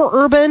 see, we're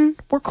urban.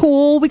 We're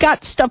cool. We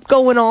got stuff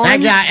going on. I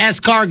got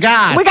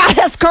escargot. We got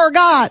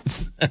escargots.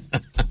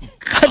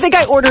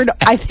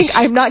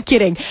 I'm not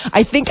kidding.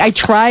 I think I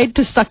tried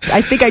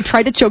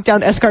to choke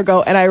down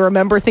escargot, and I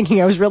remember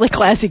thinking I was really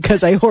classy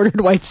because I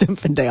ordered white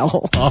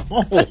Zinfandel.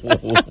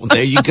 Oh,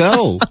 there you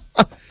go.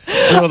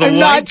 I'm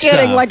not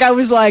kidding. I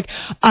was like,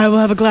 I will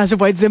have a glass of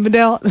white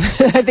Zinfandel.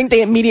 I think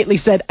they immediately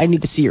said, I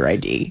need to see your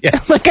ID. Yeah.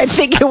 I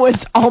think it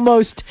was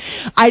almost,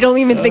 I don't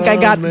even think I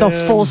got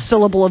the full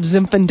syllable of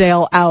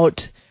Zinfandel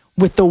out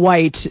with the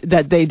white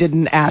that they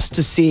didn't ask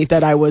to see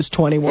that I was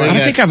 21. I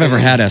don't think I've ever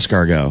had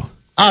escargot.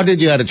 Oh,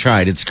 dude, you had to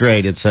try it. It's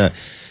great. It's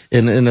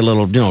in a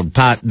little,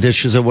 pot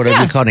dishes or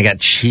whatever you call it. And they got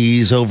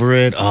cheese over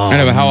it. Oh, I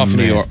know, but how often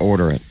do you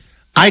order it?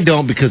 I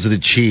don't because of the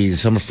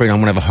cheese. I'm afraid I'm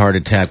going to have a heart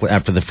attack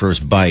after the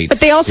first bite.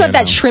 But they also have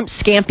that shrimp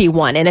scampi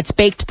one, and it's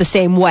baked the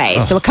same way.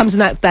 So it comes in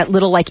that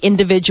little like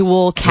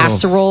individual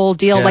casserole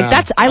deal. Yeah.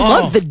 Like I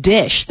love the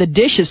dish. The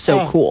dish is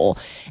so cool.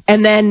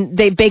 And then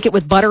they bake it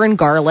with butter and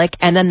garlic,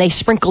 and then they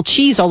sprinkle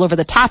cheese all over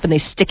the top, and they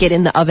stick it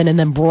in the oven and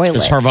then broil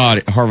It's it.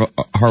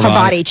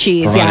 Harvadi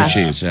cheese, Harvadi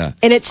cheese, yeah.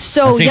 And it's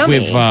so I think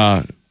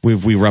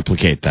yummy. we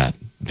replicate that.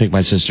 I think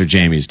my sister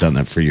Jamie's done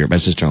that for years. My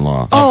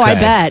sister-in-law. Oh, I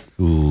bet.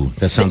 Ooh,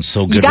 that sounds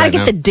so good. You gotta right get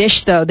now. the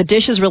dish though. The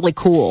dish is really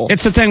cool.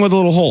 It's the thing with the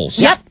little holes.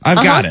 Yep. I've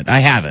got it.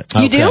 I have it.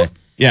 You do?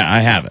 Yeah,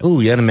 I have it.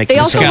 Ooh, you had to make They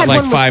this also It's got had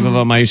like one 5 with- of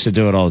them. I used to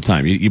do it all the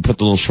time. You put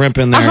the little shrimp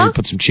in there, you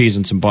put some cheese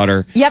and some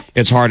butter. Yep.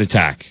 It's heart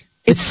attack.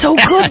 It's so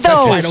good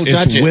though. Don't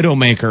touch It's it.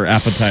 Widowmaker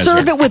appetizer.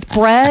 Serve it with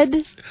bread.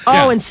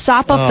 And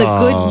sop up the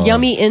good,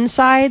 yummy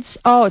insides.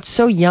 Oh, it's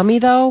so yummy,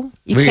 though.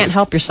 You can't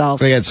help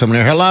yourself. We had someone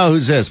there. Hello,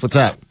 who's this? What's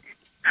up?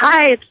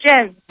 Hi, it's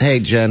Jen. Hey,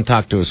 Jen,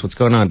 talk to us. What's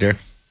going on, dear?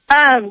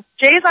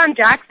 Jay's on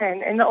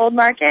Jackson in the Old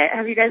Market.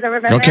 Have you guys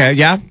ever been Okay, there?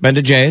 yeah. Been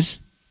to Jay's.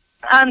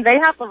 They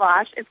have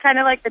lavash. It's kind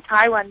of like the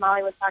Thai one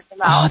Molly was talking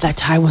about. Oh, that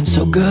Thai one's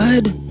so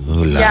good.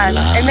 Ooh la Yes,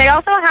 la. and they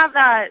also have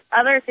that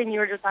other thing you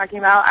were just talking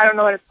about. I don't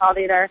know what it's called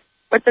either.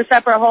 With the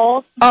separate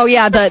holes. Oh,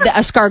 yeah, the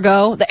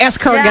escargot. The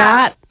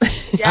escargot.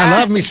 Yeah. I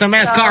love me some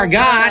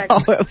escargot.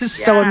 So Oh, it was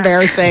so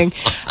embarrassing.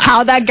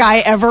 How that guy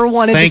ever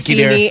wanted Thank to you,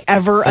 see dear. me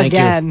ever Thank you.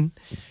 again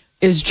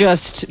is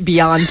just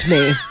beyond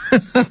me.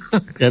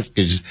 That's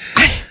good.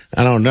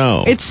 I don't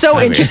know. It's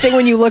so interesting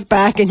when you look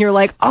back and you're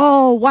like,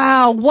 oh,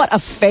 wow, what a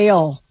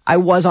fail I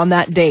was on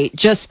that date.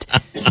 Just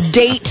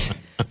date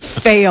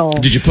fail.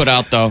 Did you put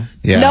out, though?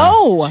 Yeah,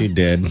 No. she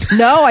did.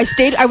 No, I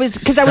stayed. I was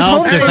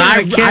home. because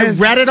I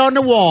read it on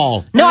the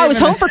wall. No, I was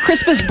home for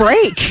Christmas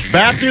break.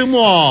 Bathroom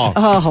wall.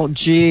 Oh,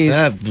 jeez.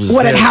 That was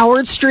What, at it.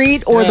 Howard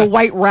Street or Yeah. the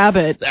White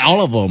Rabbit?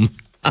 All of them.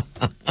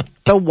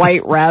 The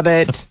White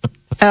Rabbit.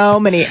 How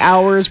many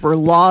hours were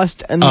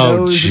lost in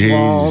those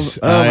walls?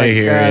 Oh, my I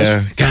hear gosh.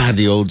 ya. God,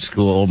 the old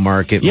school old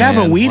market. Yeah,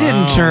 man. but we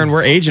didn't Wow. turn.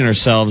 We're aging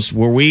ourselves.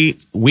 Where we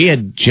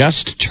had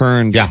just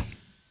turned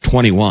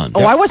 21.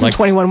 Oh, I wasn't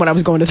 21 when I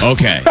was going to the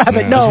Okay.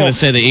 Rabbit. I No. was going to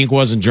say the ink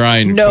wasn't dry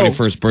on your No.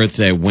 21st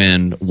birthday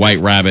when White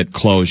Rabbit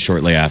closed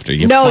shortly after.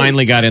 You No.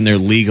 finally got in there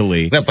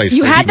legally. That place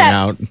You freaked had me that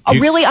out. a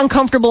really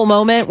uncomfortable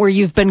moment where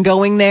you've been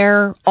going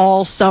there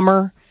all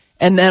summer,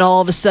 and then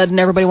all of a sudden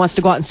everybody wants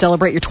to go out and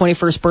celebrate your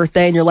 21st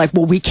birthday, and you're like,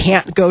 well, we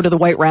can't go to the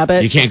White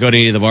Rabbit You can't go to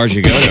any of the bars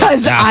you go to.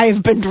 because Yeah.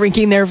 I've been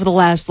drinking there for the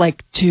last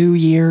 2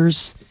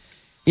 years.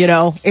 You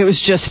know, it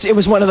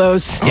was one of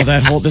those. Oh, there's a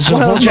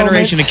One of whole those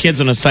generation moments. of kids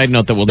on a side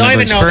note that will Don't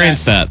never even know experience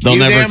that. that. They'll You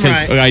never, damn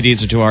because right.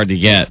 IDs are too hard to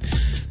get.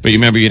 But you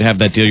remember you'd have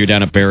that deal, you're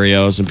down at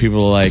Barrios, and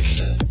people are like,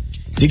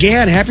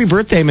 "Dad, happy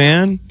birthday,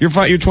 man. You're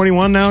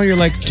 21 now?" You're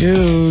like,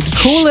 "Dude."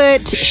 Cool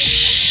it.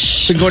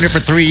 Been going there for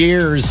 3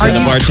 years. And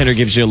the bartender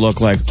gives you a look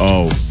like,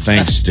 "Oh,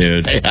 thanks,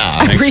 dude."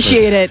 I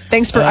appreciate it.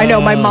 Thanks for. I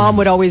know my mom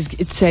would always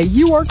say,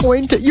 "You are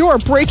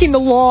breaking the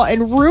law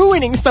and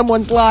ruining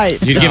someone's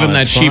life." You'd give him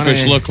that it's sheepish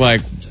funny. look like,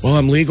 "Well,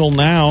 I'm legal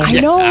now." I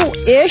know,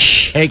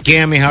 ish. Hey,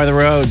 Cammy, how are the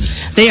roads?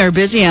 They are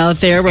busy out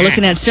there. We're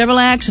looking at several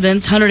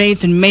accidents.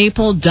 108th and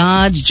Maple,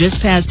 Dodge, just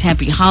past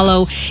Happy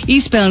Hollow.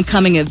 Eastbound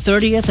coming at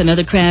 30th.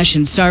 Another crash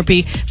in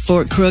Sarpy,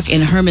 Fort Crook,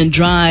 and Herman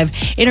Drive.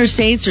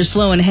 Interstates are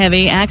slow and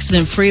heavy.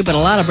 Accident-free, but a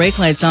lot of brake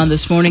lights on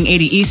this morning.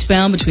 80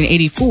 eastbound between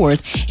 84th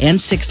and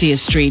 60th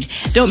Street.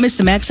 Don't miss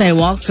the Maxi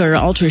Walker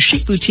Ultra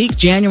Chic Boutique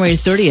January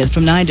 30th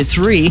from 9 to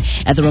 3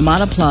 at the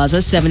Ramada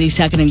Plaza,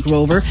 72nd and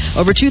Grover.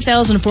 Over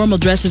 2,000 formal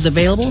dresses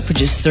available for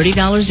just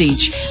 $30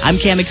 each. I'm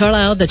Cammie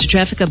Carlisle. That's your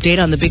traffic update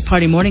on the Big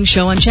Party Morning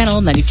Show on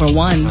Channel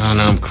 94.1. Oh,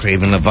 no, I'm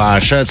craving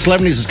lavash.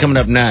 Celebrities is coming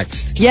up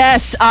next.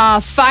 Yes,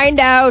 find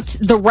out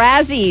the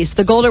Razzies,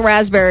 the Golden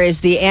Raspberries,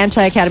 the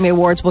Anti-Academy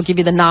Awards. We'll give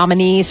you the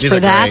nominees for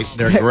that.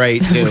 They're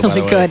great, too, by really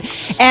the way. good.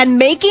 And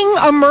Making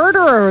a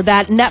Murderer,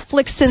 that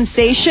Netflix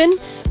sensation,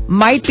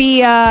 might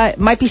be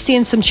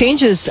seeing some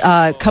changes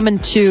coming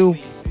to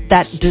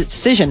that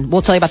decision.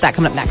 We'll tell you about that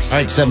coming up next. All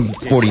right,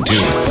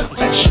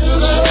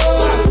 7:42.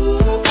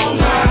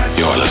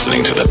 You're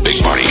listening to The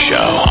Big Party Show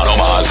on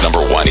Omaha's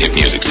 #1 hit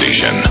music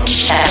station.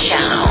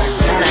 Channel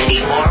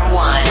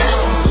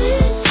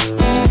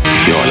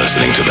 94.1. You're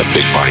listening to The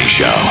Big Party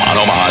Show on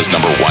Omaha's #1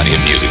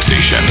 hit music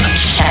station.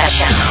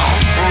 Channel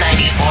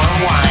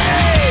 94.1.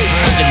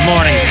 Good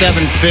morning,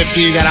 7:50.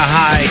 You got a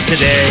high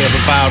today of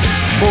about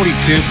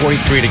 42,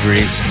 43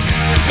 degrees.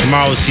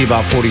 Tomorrow we'll see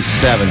about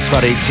 47. It's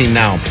about 18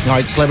 now. All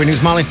right, celebrity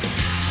news, Molly.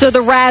 So the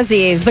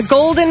Razzies, the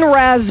Golden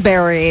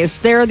Raspberries,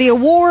 they're the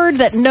award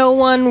that no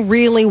one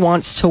really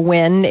wants to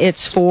win.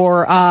 It's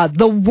for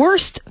the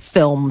worst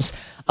films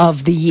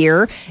of the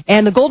year.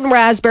 And the Golden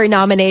Raspberry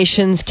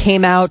nominations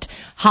came out,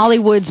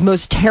 Hollywood's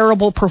most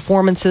terrible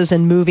performances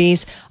in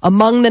movies.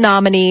 Among the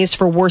nominees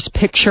for Worst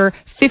Picture,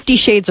 50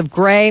 Shades of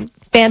Grey,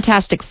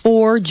 Fantastic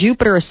Four,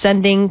 Jupiter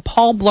Ascending,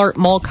 Paul Blart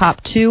Mall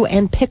Cop 2,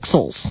 and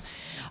Pixels.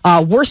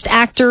 Worst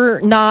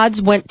actor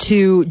nods went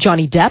to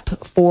Johnny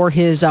Depp for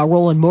his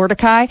role in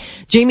Mordecai,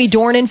 Jamie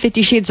Dornan,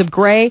 50 Shades of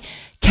Grey,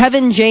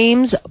 Kevin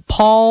James,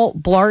 Paul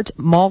Blart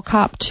Mall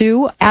Cop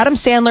 2, Adam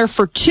Sandler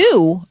for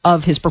 2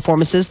 of his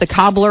performances, The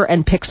Cobbler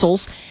and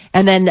Pixels,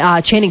 and then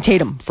Channing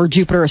Tatum for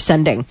Jupiter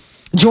Ascending.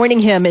 Joining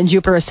him in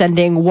Jupiter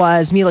Ascending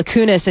was Mila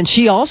Kunis, and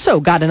she also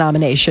got a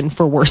nomination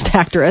for Worst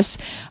Actress.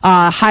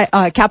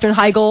 Katherine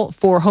Heigl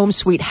for Home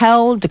Sweet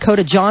Hell,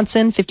 Dakota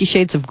Johnson, 50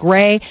 Shades of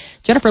Grey,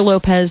 Jennifer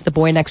Lopez, The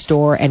Boy Next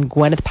Door, and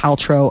Gwyneth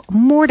Paltrow,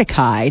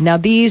 Mordecai. Now,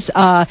 these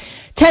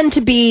tend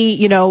to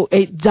be,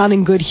 done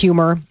in good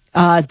humor.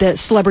 The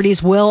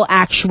celebrities will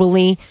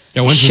actually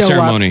when's show the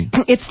ceremony?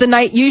 up. It's the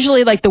night,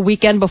 usually like the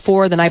weekend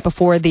before, the night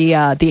before the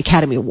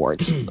Academy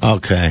Awards.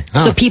 Okay.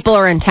 So people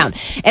are in town.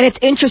 And it's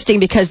interesting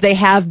because they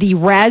have the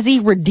Razzie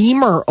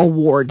Redeemer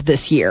Award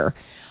this year.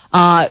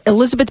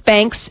 Elizabeth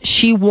Banks,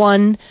 she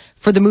won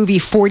for the movie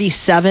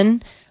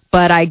 47,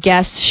 but I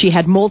guess she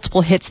had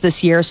multiple hits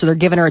this year, so they're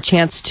giving her a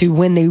chance to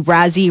win the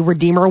Razzie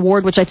Redeemer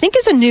Award, which I think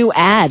is a new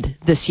ad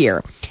this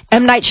year.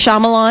 M. Night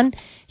Shyamalan,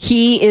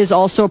 he is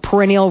also a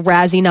perennial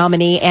Razzie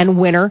nominee and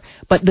winner,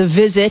 but The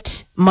Visit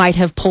might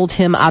have pulled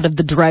him out of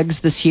the dregs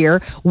this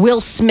year. Will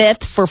Smith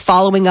for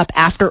following up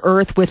After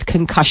Earth with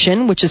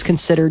Concussion, which is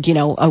considered,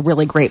 a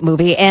really great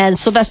movie. And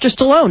Sylvester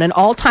Stallone, an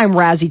all-time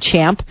Razzie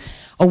champ,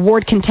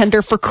 award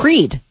contender for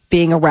Creed,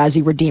 being a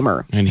Razzie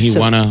Redeemer. And he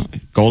won a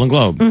Golden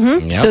Globe.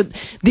 Mm-hmm. Yep. So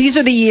these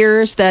are the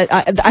years that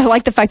I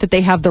like the fact that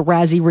they have the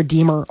Razzie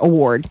Redeemer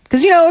Award.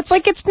 Because,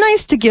 it's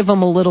nice to give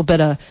them a little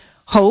bit of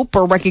hope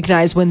or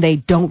recognize when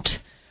they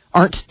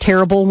aren't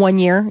terrible one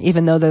year,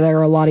 even though there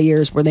are a lot of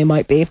years where they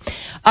might be.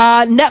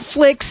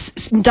 Netflix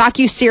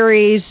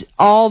docuseries,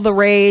 all the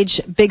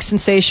rage, big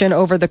sensation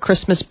over the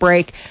Christmas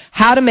break,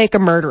 How to Make a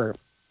Murderer.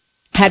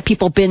 Had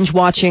people binge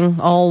watching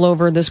all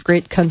over this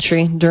great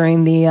country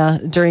during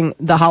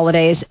the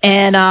holidays.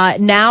 And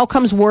now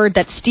comes word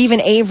that Stephen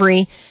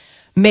Avery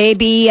may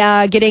be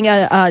getting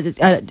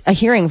a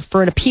hearing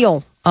for an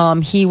appeal.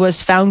 He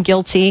was found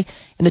guilty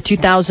in the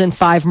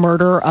 2005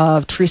 murder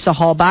of Teresa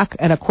Halbach,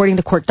 and according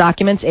to court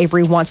documents,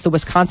 Avery wants the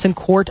Wisconsin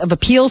Court of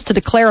Appeals to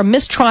declare a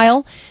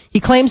mistrial. He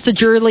claims the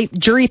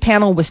jury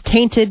panel was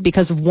tainted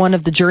because of one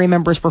of the jury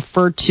members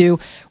referred to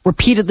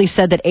repeatedly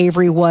said that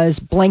Avery was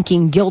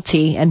blanking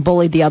guilty and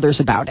bullied the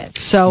others about it.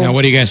 So now,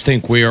 what do you guys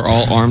think? We are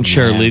all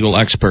armchair legal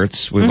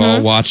experts. We've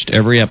all watched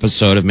every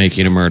episode of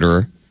Making a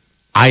Murderer.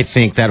 I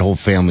think that whole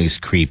family's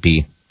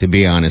creepy, to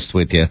be honest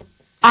with you.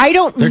 I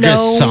don't know.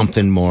 There's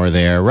something more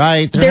there,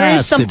 right? There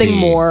is something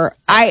more.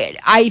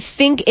 I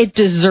think it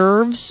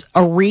deserves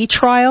a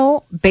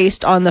retrial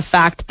based on the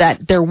fact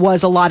that there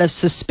was a lot of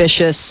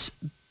suspicious.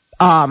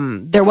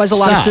 There was a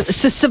lot of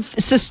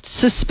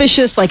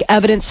suspicious, like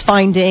evidence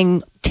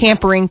finding,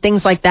 tampering,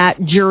 things like that.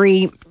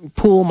 Jury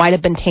pool might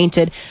have been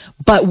tainted,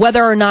 but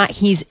whether or not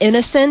he's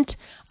innocent,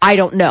 I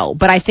don't know.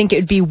 But I think it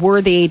would be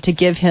worthy to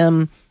give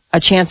him a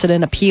chance at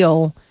an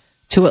appeal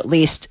to at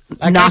least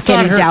knock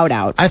any doubt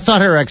out. I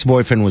thought her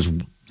ex-boyfriend was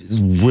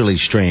really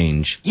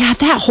strange. Yeah,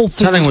 that whole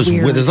thing was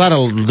weird. There's a lot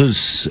of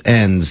loose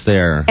ends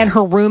there. And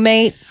her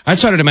roommate. I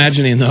started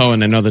imagining, though,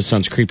 and I know this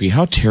sounds creepy,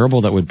 how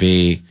terrible that would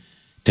be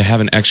to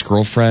have an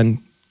ex-girlfriend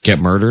get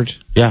murdered.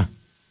 Yeah.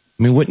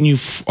 I mean, wouldn't you,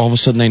 all of a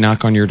sudden they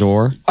knock on your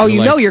door? Oh,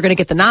 you're going to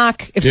get the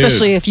knock,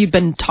 especially if you've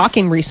been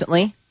talking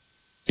recently.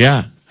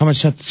 Yeah. How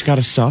much that's got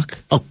to suck?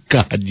 Oh,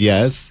 God,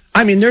 yes.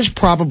 I mean, there's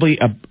probably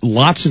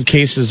lots of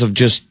cases of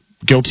just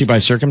guilty by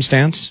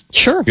circumstance.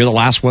 Sure. You're the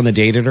last one that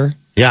dated her.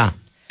 Yeah.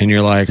 And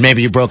you're like...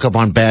 Maybe you broke up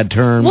on bad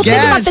terms. Well, think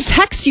about the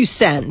texts you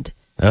send.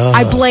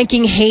 I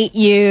blanking hate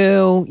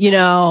you,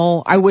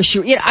 I wish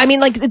you... I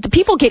mean, like, the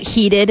people get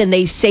heated and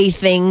they say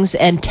things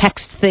and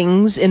text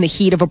things in the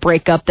heat of a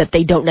breakup that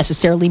they don't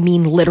necessarily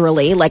mean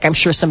literally. Like, I'm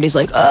sure somebody's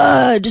like,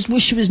 I just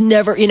wish she was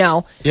never,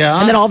 Yeah.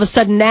 And then all of a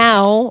sudden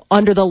now,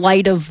 under the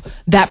light of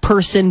that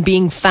person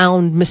being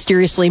found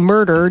mysteriously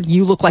murdered,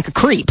 you look like a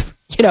creep.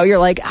 You're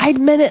like, I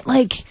meant it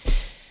like,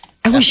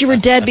 I wish you were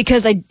dead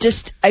because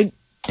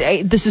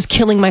this is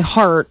killing my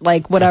heart,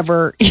 like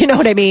whatever. You know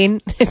what I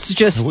mean? It's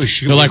just...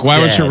 They're like, why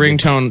was your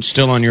ringtone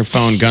still on your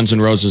phone? Guns N'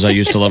 Roses, I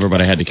used to love her,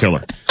 but I had to kill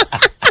her.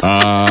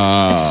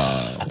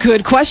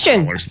 Good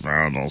question.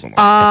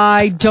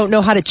 I don't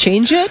know how to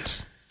change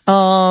it.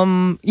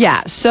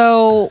 Yeah,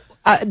 so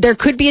there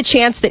could be a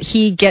chance that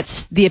he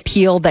gets the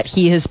appeal that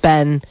he's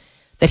been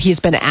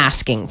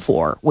asking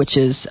for, which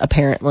is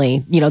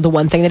apparently, the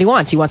one thing that he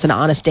wants. He wants an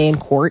honest day in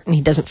court, and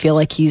he doesn't feel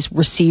like he's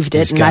received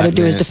it, and neither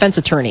do his defense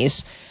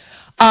attorneys.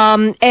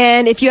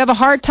 And if you have a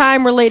hard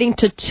time relating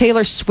to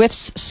Taylor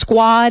Swift's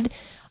Squad,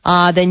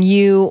 then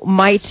you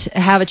might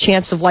have a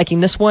chance of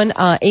liking this one.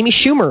 Amy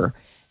Schumer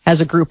has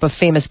a group of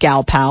famous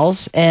gal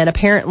pals, and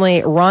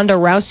apparently Ronda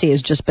Rousey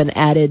has just been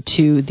added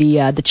to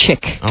the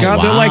chick.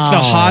 God, they're like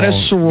the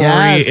hottest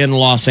sorority in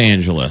Los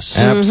Angeles.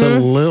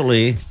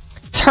 Absolutely.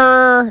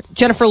 Her,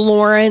 Jennifer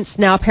Lawrence,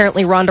 now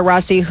apparently Ronda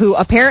Rousey, who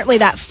apparently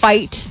that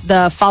fight,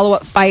 the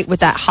follow-up fight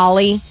with that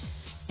Holly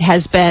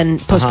has been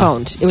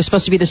postponed. It was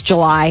supposed to be this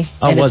July.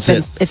 Oh, was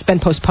it? It's been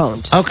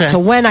postponed. Okay. So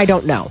when, I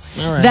don't know.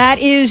 All right. That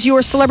is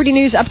your celebrity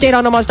news update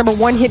on Omaha's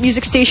 #1 hit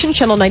music station,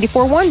 Channel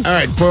 94.1. All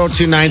right,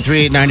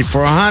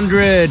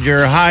 402-938-9400.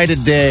 Your high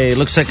today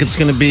looks like it's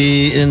going to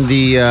be in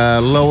the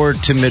lower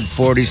to mid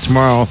 40s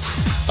tomorrow,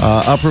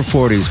 upper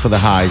 40s for the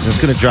highs. It's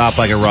going to drop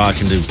like a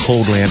rock into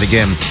cold land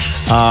again.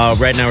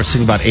 Right now we're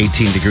seeing about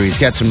 18 degrees.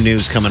 Got some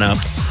news coming up.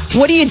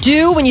 What do you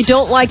do when you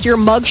don't like your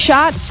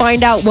mugshot?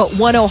 Find out what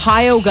one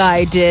Ohio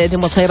guy did, and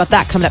we'll tell you about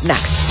that coming up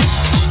next.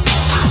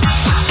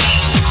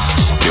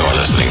 You're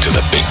listening to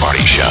The Big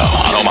Party Show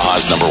on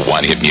Omaha's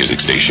 #1 hit music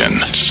station.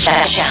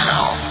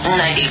 Channel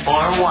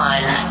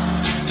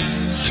 94.1.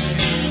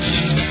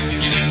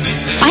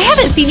 I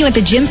haven't seen you at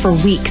the gym for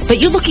weeks, but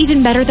you look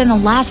even better than the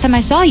last time I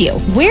saw you.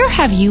 Where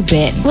have you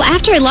been? Well,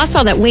 after I lost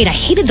all that weight, I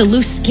hated the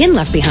loose skin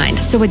left behind.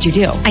 So what'd you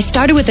do? I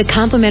started with a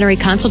complimentary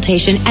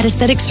consultation at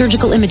Aesthetic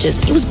Surgical Images.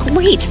 It was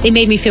great. They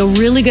made me feel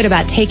really good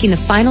about taking the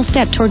final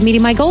step toward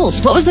meeting my goals.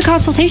 What was the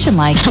consultation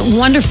like?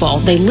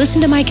 Wonderful. They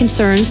listened to my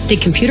concerns, did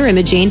computer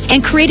imaging,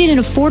 and created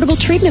an affordable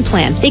treatment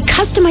plan. They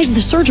customized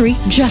the surgery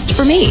just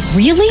for me.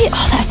 Really?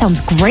 Oh, that sounds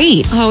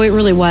great. Oh, it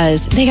really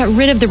was. They got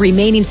rid of the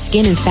remaining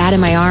skin and fat in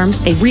my arms.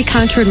 They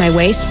recontoured my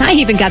waist. I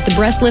even got the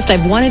breast lift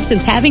I've wanted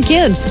since having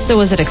kids. So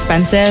was it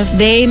expensive?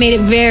 They made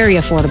it very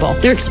affordable.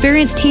 Their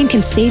experienced team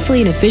can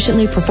safely and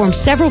efficiently perform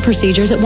several procedures at